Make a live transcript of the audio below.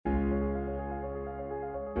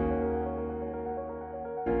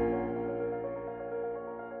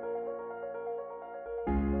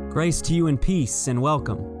Grace to you and peace and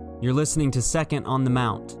welcome. You're listening to Second on the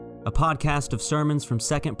Mount, a podcast of sermons from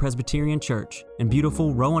Second Presbyterian Church in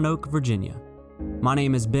beautiful Roanoke, Virginia. My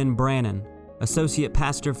name is Ben Brannon, Associate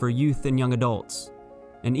Pastor for Youth and Young Adults.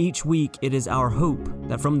 And each week it is our hope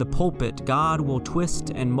that from the pulpit God will twist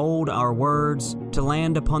and mold our words to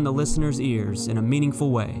land upon the listener's ears in a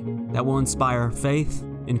meaningful way that will inspire faith,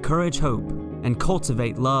 encourage hope, and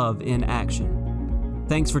cultivate love in action.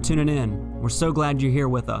 Thanks for tuning in. We're so glad you're here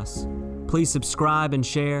with us. Please subscribe and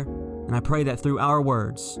share, and I pray that through our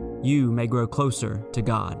words, you may grow closer to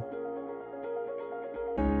God.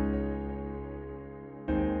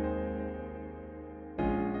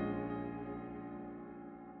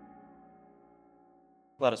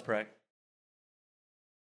 Let us pray.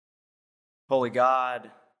 Holy God,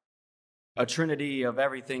 a trinity of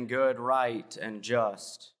everything good, right, and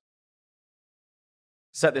just,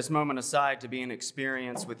 set this moment aside to be an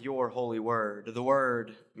experience with your holy word, the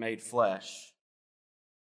word made flesh,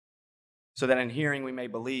 so that in hearing we may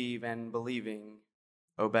believe, and believing,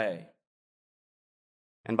 obey.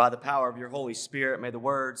 And by the power of your Holy Spirit, may the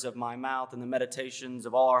words of my mouth and the meditations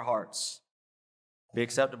of all our hearts be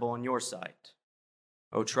acceptable in your sight,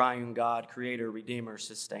 O triune God, creator, redeemer,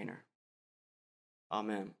 sustainer.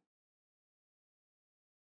 Amen.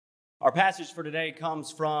 Our passage for today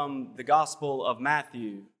comes from the Gospel of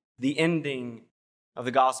Matthew, the ending of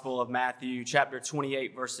the Gospel of Matthew, chapter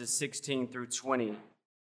 28, verses 16 through 20. If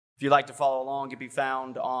you'd like to follow along, it can be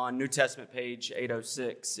found on New Testament page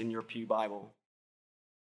 806 in your Pew Bible.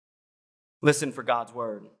 Listen for God's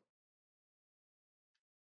word.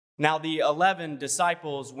 Now the 11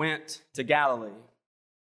 disciples went to Galilee,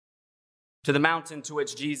 to the mountain to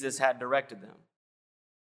which Jesus had directed them.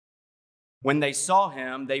 When they saw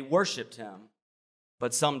him, they worshiped him,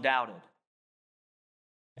 but some doubted.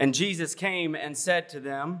 And Jesus came and said to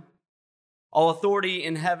them, "All authority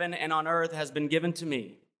in heaven and on earth has been given to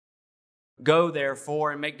me. Go,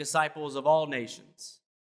 therefore, and make disciples of all nations,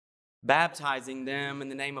 baptizing them in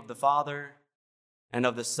the name of the Father and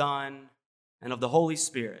of the Son and of the Holy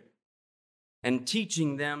Spirit, and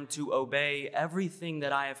teaching them to obey everything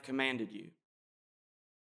that I have commanded you.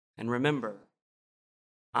 And remember,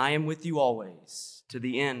 I am with you always to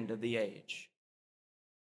the end of the age."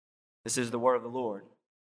 This is the word of the Lord.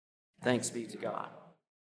 Thanks be to God.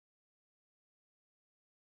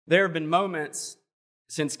 There have been moments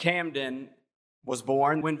since Camden was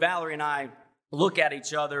born when Valerie and I look at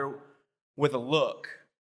each other with a look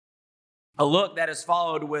that is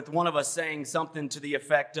followed with one of us saying something to the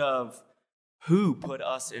effect of, "Who put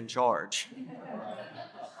us in charge?"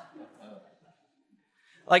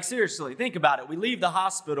 Like, seriously, think about it. We leave the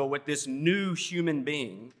hospital with this new human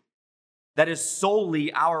being that is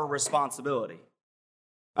solely our responsibility.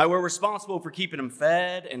 We're responsible for keeping him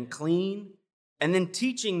fed and clean, and then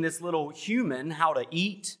teaching this little human how to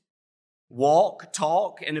eat, walk,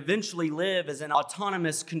 talk, and eventually live as an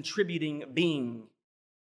autonomous, contributing being.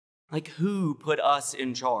 Like, who put us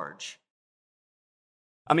in charge?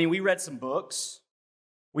 I mean, we read some books.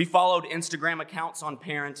 We followed Instagram accounts on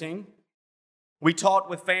parenting. We talked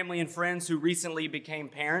with family and friends who recently became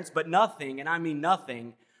parents, but nothing, and I mean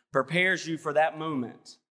nothing, prepares you for that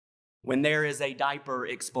moment when there is a diaper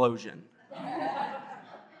explosion.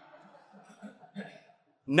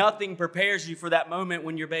 Nothing prepares you for that moment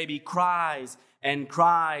when your baby cries and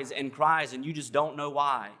cries and cries and you just don't know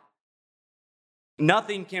why.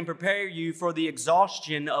 Nothing can prepare you for the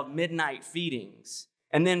exhaustion of midnight feedings,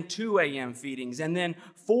 and then 2 a.m. feedings, and then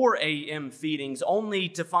 4 a.m. feedings, only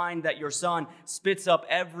to find that your son spits up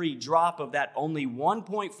every drop of that only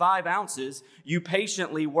 1.5 ounces you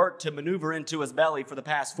patiently worked to maneuver into his belly for the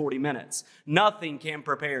past 40 minutes. Nothing can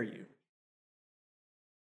prepare you.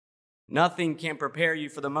 Nothing can prepare you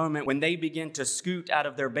for the moment when they begin to scoot out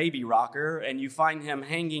of their baby rocker and you find him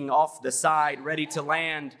hanging off the side, ready to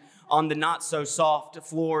land on the not-so-soft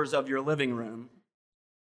floors of your living room.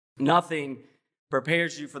 Nothing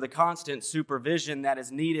prepares you for the constant supervision that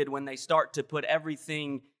is needed when they start to put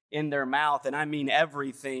everything in their mouth, and I mean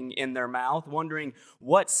everything in their mouth, wondering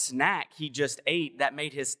what snack he just ate that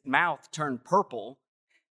made his mouth turn purple.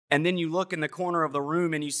 And then you look in the corner of the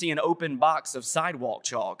room and you see an open box of sidewalk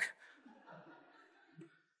chalk.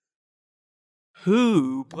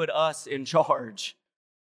 Who put us in charge?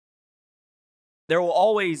 There will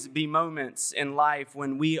always be moments in life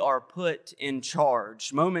when we are put in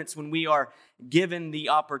charge, moments when we are given the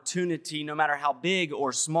opportunity, no matter how big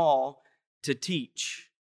or small, to teach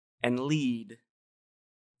and lead,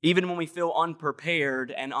 even when we feel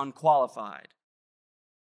unprepared and unqualified.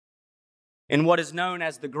 In what is known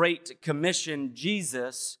as the Great Commission,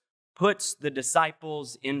 Jesus puts the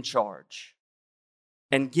disciples in charge.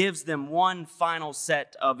 and gives them one final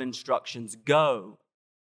set of instructions. Go,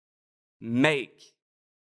 make,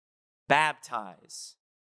 baptize,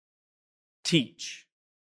 teach.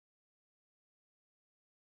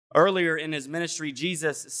 Earlier in his ministry,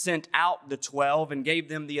 Jesus sent out the 12 and gave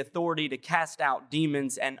them the authority to cast out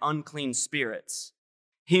demons and unclean spirits,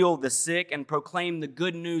 heal the sick, and proclaim the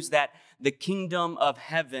good news that the kingdom of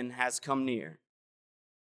heaven has come near.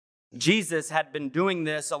 Jesus had been doing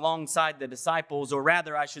this alongside the disciples, or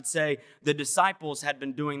rather, I should say, the disciples had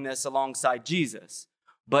been doing this alongside Jesus.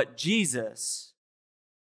 But Jesus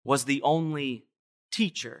was the only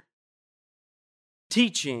teacher.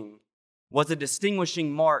 Teaching was a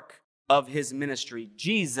distinguishing mark of his ministry.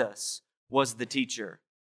 Jesus was the teacher.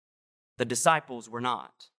 The disciples were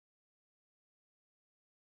not.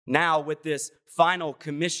 Now, with this final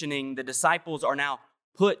commissioning, the disciples are now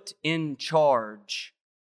put in charge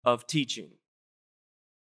of teaching.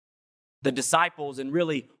 The disciples, and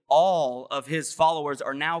really all of his followers,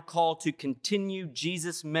 are now called to continue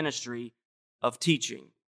Jesus' ministry of teaching.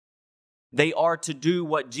 They are to do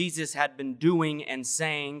what Jesus had been doing and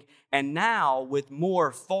saying, and now with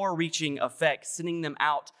more far-reaching effect, sending them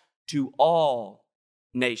out to all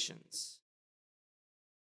nations.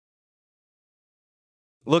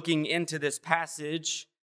 Looking into this passage,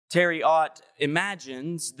 Terry Ott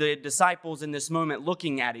imagines the disciples in this moment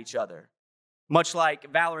looking at each other, much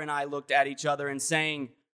like Valor and I looked at each other and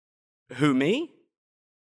saying, "Who, me?"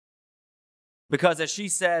 Because as she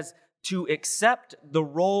says, to accept the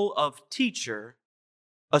role of teacher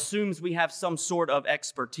assumes we have some sort of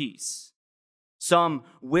expertise, some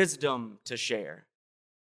wisdom to share.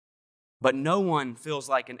 But no one feels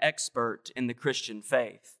like an expert in the Christian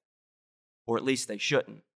faith, or at least they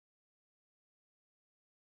shouldn't.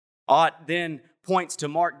 Ott then points to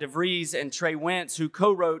Mark DeVries and Trey Wentz, who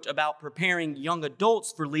co-wrote about preparing young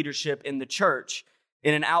adults for leadership in the church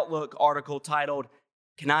in an Outlook article titled,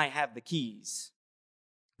 "Can I Have the Keys?"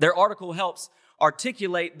 Their article helps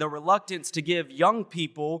articulate the reluctance to give young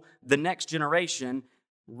people, the next generation,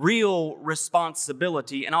 real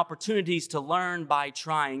responsibility and opportunities to learn by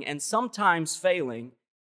trying and sometimes failing.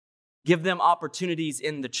 Give them opportunities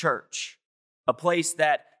in the church, a place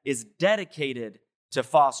that is dedicated to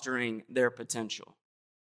fostering their potential.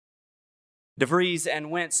 DeVries and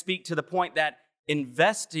Wentz speak to the point that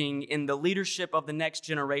investing in the leadership of the next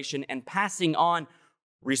generation and passing on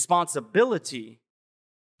responsibility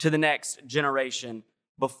to the next generation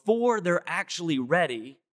before they're actually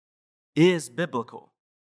ready is biblical.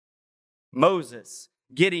 Moses,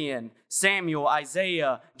 Gideon, Samuel,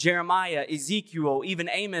 Isaiah, Jeremiah, Ezekiel, even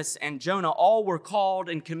Amos and Jonah all were called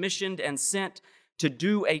and commissioned and sent to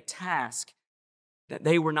do a task that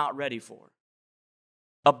they were not ready for.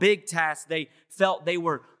 A big task they felt they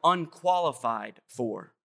were unqualified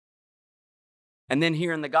for. And then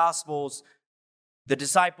here in the Gospels, the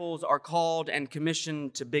disciples are called and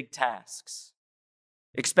commissioned to big tasks,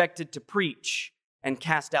 expected to preach and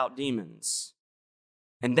cast out demons.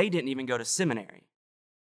 And they didn't even go to seminary.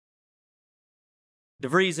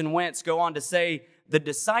 DeVries and Wentz go on to say, the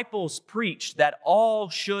disciples preached that all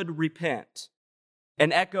should repent,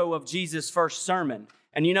 an echo of Jesus' first sermon.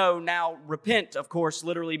 And now repent, of course,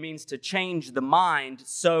 literally means to change the mind.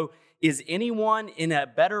 So is anyone in a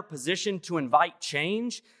better position to invite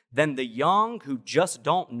change than the young who just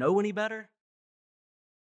don't know any better?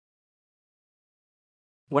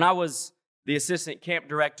 When I was the assistant camp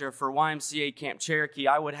director for YMCA Camp Cherokee,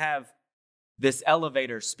 I would have this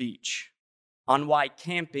elevator speech on why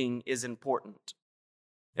camping is important.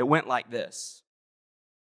 It went like this.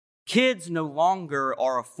 Kids no longer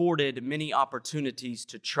are afforded many opportunities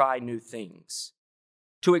to try new things,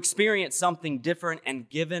 to experience something different, and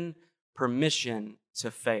given permission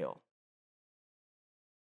to fail.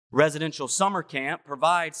 Residential summer camp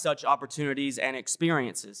provides such opportunities and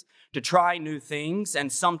experiences to try new things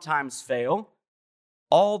and sometimes fail,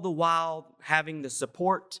 all the while having the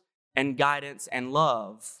support and guidance and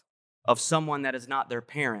love of someone that is not their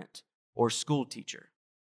parent or school teacher.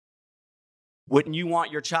 Wouldn't you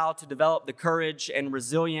want your child to develop the courage and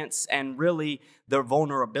resilience and really the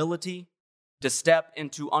vulnerability to step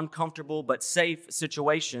into uncomfortable but safe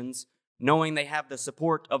situations, knowing they have the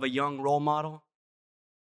support of a young role model?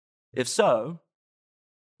 If so,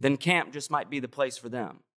 then camp just might be the place for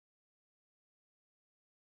them.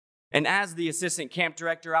 And as the assistant camp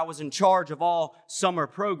director, I was in charge of all summer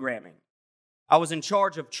programming. I was in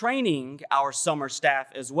charge of training our summer staff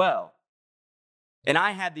as well. And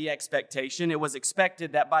I had the expectation, it was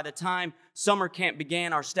expected that by the time summer camp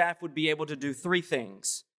began, our staff would be able to do three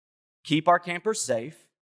things: keep our campers safe,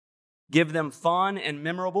 give them fun and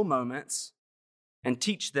memorable moments, and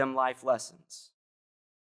teach them life lessons.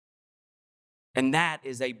 And that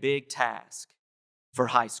is a big task for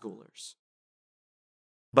high schoolers.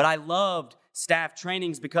 But I loved staff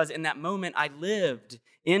trainings because in that moment I lived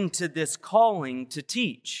into this calling to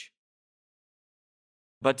teach.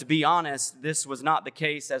 But to be honest, this was not the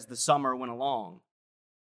case as the summer went along.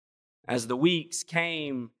 As the weeks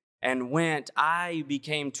came and went, I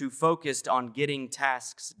became too focused on getting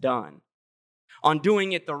tasks done, on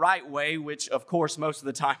doing it the right way, which of course most of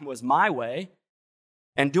the time was my way,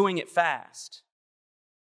 and doing it fast.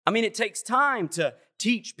 I mean, it takes time to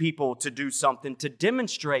teach people to do something, to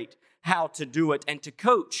demonstrate how to do it, and to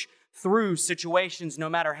coach through situations no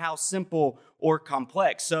matter how simple or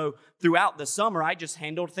complex. So throughout the summer, I just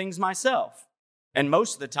handled things myself. And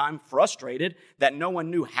most of the time frustrated that no one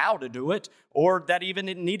knew how to do it or that even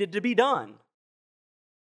it needed to be done.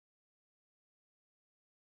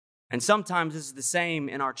 And sometimes it's the same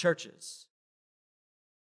in our churches.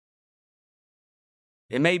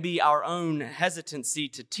 It may be our own hesitancy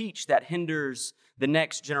to teach that hinders the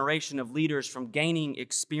next generation of leaders from gaining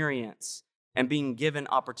experience and being given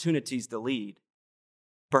opportunities to lead.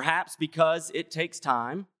 Perhaps because it takes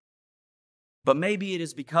time, but maybe it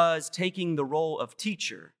is because taking the role of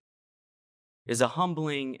teacher is a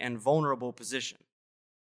humbling and vulnerable position.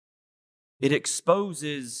 It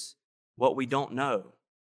exposes what we don't know,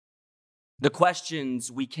 the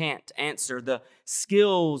questions we can't answer, the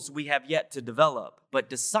skills we have yet to develop. But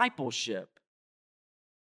discipleship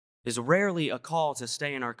is rarely a call to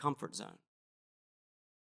stay in our comfort zone.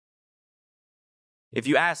 If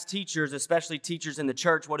you ask teachers, especially teachers in the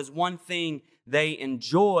church, what is one thing they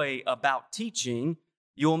enjoy about teaching,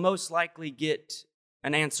 you will most likely get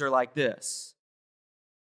an answer like this: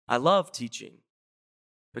 I love teaching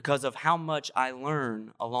because of how much I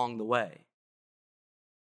learn along the way.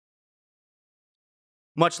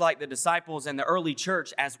 Much like the disciples and the early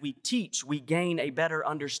church, as we teach, we gain a better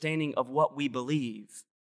understanding of what we believe.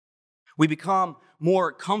 We become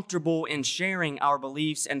more comfortable in sharing our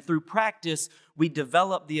beliefs, and through practice, we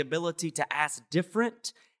develop the ability to ask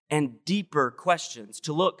different and deeper questions,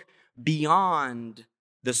 to look beyond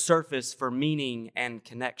the surface for meaning and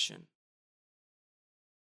connection.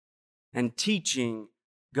 And teaching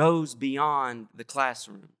goes beyond the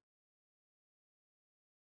classroom.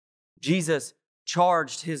 Jesus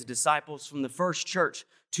charged his disciples from the first church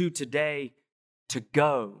to today to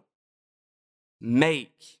go,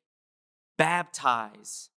 make,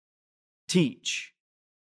 baptize, teach.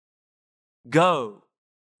 Go,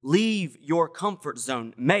 leave your comfort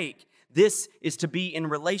zone, make. This is to be in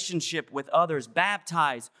relationship with others.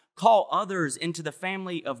 Baptize, call others into the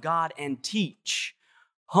family of God, and teach.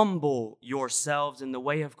 Humble yourselves in the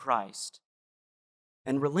way of Christ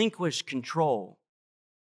and relinquish control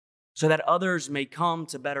so that others may come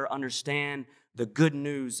to better understand the good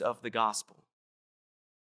news of the gospel.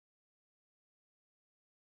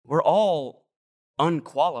 We're all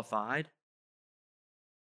unqualified,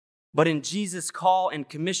 but in Jesus' call and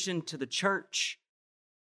commission to the church,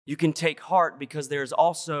 you can take heart because there's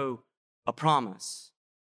also a promise.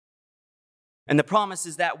 And the promise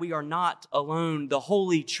is that we are not alone. The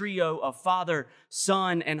holy trio of Father,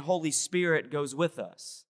 Son, and Holy Spirit goes with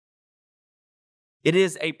us. It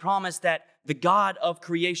is a promise that the God of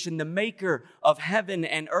creation, the maker of heaven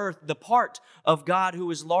and earth, the part of God who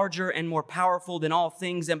is larger and more powerful than all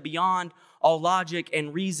things and beyond all logic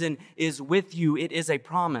and reason, is with you. It is a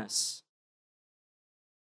promise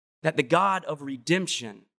that the God of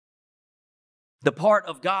redemption, the part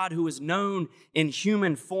of God who is known in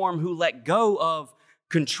human form, who let go of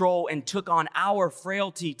control and took on our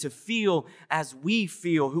frailty to feel as we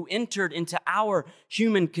feel, who entered into our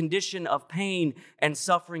human condition of pain and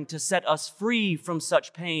suffering to set us free from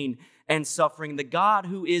such pain and suffering. The God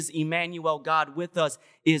who is Emmanuel, God with us,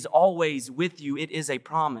 is always with you. It is a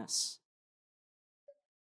promise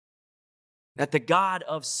that the God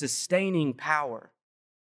of sustaining power,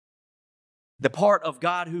 the part of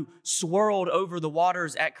God who swirled over the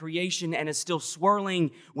waters at creation and is still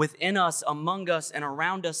swirling within us, among us, and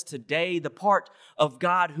around us today, the part of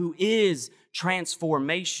God who is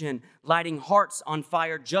transformation, lighting hearts on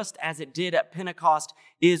fire just as it did at Pentecost,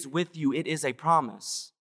 is with you. It is a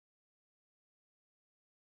promise.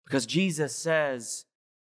 Because Jesus says,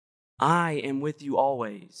 I am with you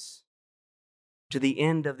always, to the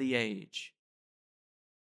end of the age.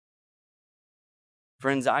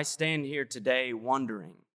 Friends, I stand here today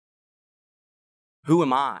wondering, who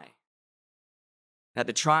am I that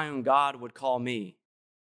the triune God would call me?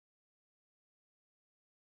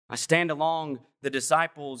 I stand along the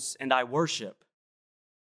disciples and I worship,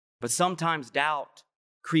 but sometimes doubt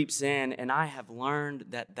creeps in, and I have learned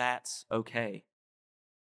that that's okay.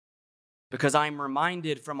 Because I'm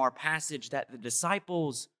reminded from our passage that the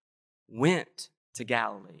disciples went to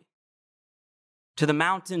Galilee, to the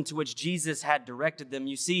mountain to which Jesus had directed them.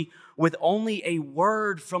 You see, with only a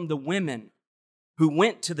word from the women who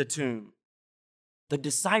went to the tomb, the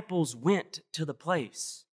disciples went to the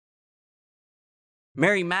place.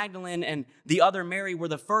 Mary Magdalene and the other Mary were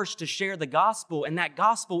the first to share the gospel, and that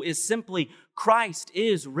gospel is simply Christ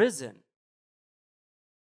is risen.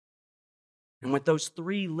 And with those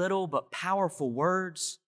three little but powerful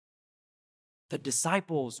words, the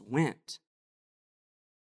disciples went.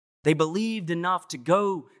 They believed enough to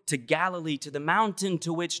go to Galilee, to the mountain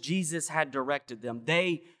to which Jesus had directed them.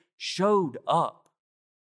 They showed up,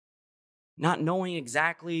 not knowing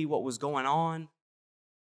exactly what was going on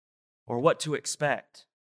or what to expect.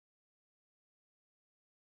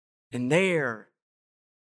 And there,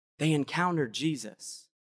 they encountered Jesus.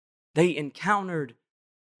 They encountered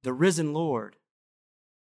the risen Lord.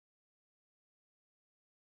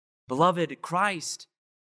 Beloved, Christ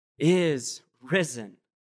is risen.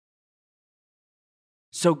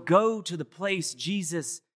 So go to the place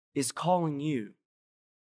Jesus is calling you,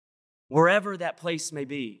 wherever that place may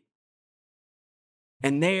be.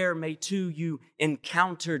 And there may too you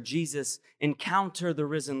encounter Jesus, encounter the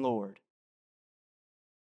risen Lord.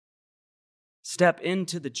 Step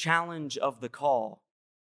into the challenge of the call,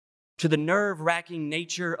 to the nerve-wracking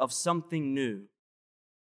nature of something new,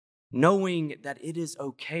 knowing that it is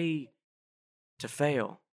okay to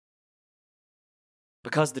fail.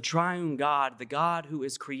 Because the triune God, the God who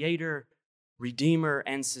is creator, redeemer,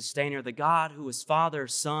 and sustainer, the God who is Father,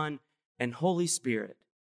 Son, and Holy Spirit,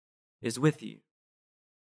 is with you,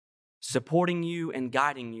 supporting you and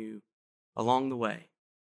guiding you along the way.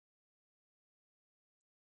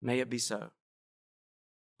 May it be so.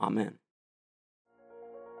 Amen.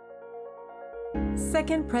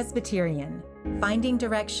 Second Presbyterian, finding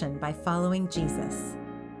direction by following Jesus.